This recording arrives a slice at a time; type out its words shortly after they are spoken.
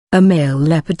A male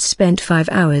leopard spent 5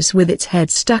 hours with its head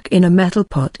stuck in a metal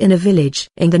pot in a village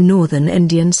in the northern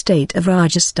Indian state of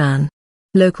Rajasthan.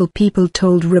 Local people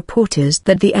told reporters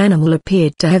that the animal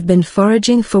appeared to have been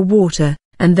foraging for water,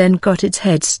 and then got its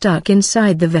head stuck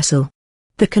inside the vessel.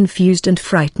 The confused and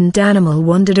frightened animal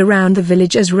wandered around the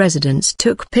village as residents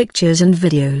took pictures and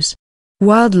videos.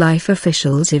 Wildlife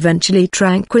officials eventually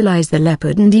tranquilized the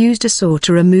leopard and used a saw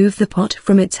to remove the pot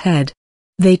from its head.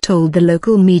 They told the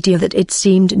local media that it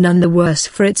seemed none the worse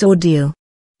for its ordeal.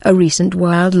 A recent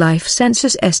wildlife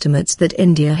census estimates that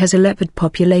India has a leopard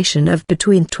population of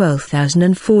between 12,000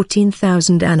 and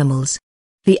 14,000 animals.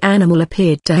 The animal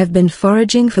appeared to have been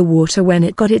foraging for water when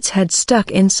it got its head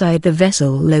stuck inside the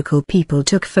vessel. Local people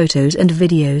took photos and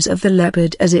videos of the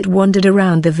leopard as it wandered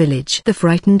around the village. The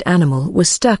frightened animal was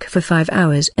stuck for 5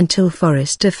 hours until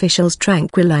forest officials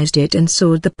tranquilized it and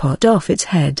sawed the pot off its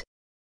head.